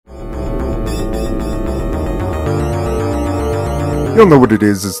You'll know what it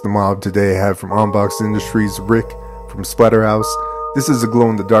is. It's the mob. Today I have from Unbox Industries, Rick from Splatterhouse. This is a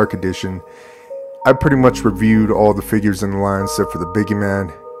glow-in-the-dark edition. I pretty much reviewed all the figures in the line except for the Biggie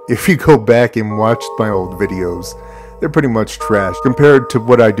Man. If you go back and watch my old videos, they're pretty much trash compared to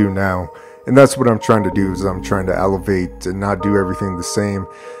what I do now. And that's what I'm trying to do, is I'm trying to elevate and not do everything the same.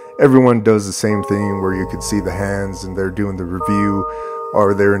 Everyone does the same thing where you can see the hands and they're doing the review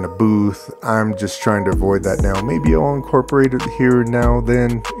or they're in a booth. I'm just trying to avoid that now. Maybe I'll incorporate it here and now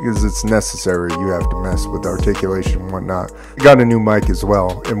then because it's necessary. You have to mess with articulation and whatnot. I got a new mic as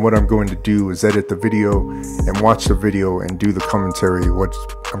well, and what I'm going to do is edit the video and watch the video and do the commentary, what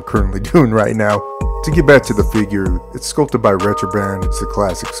I'm currently doing right now. To get back to the figure, it's sculpted by Retroband. It's a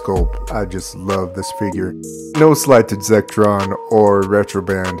classic sculpt. I just love this figure. No slight to Zectron or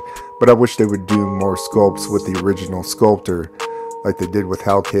Retroband, but I wish they would do more sculpts with the original sculptor like they did with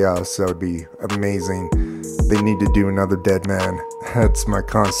Hal Chaos. That would be amazing. They need to do another Dead Man. That's my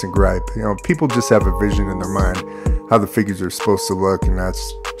constant gripe. You know, people just have a vision in their mind how the figures are supposed to look, and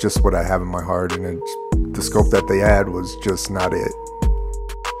that's just what I have in my heart, and the sculpt that they had was just not it.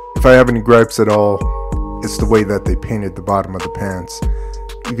 If I have any gripes at all, it's the way that they painted the bottom of the pants.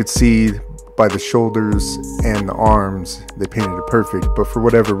 You could see by the shoulders and the arms, they painted it perfect, but for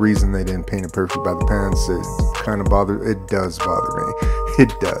whatever reason they didn't paint it perfect by the pants. It kind of it does bother me.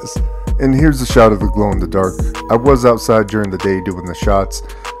 It does. And here's a shot of the glow in the dark. I was outside during the day doing the shots.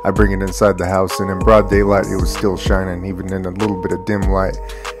 I bring it inside the house, and in broad daylight it was still shining, even in a little bit of dim light,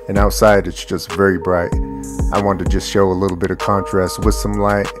 and outside it's just very bright. I wanted to just show a little bit of contrast with some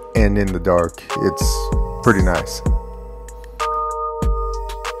light and in the dark. It's pretty nice.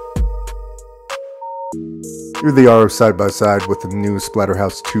 Here they are side by side with the new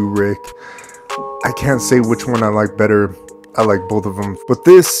Splatterhouse 2 Rick. I can't say which one I like better. I like both of them. But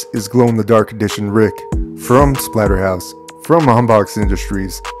this is Glow in the Dark Edition Rick from Splatterhouse, from Unbox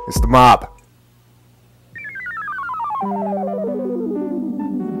Industries. It's the mob.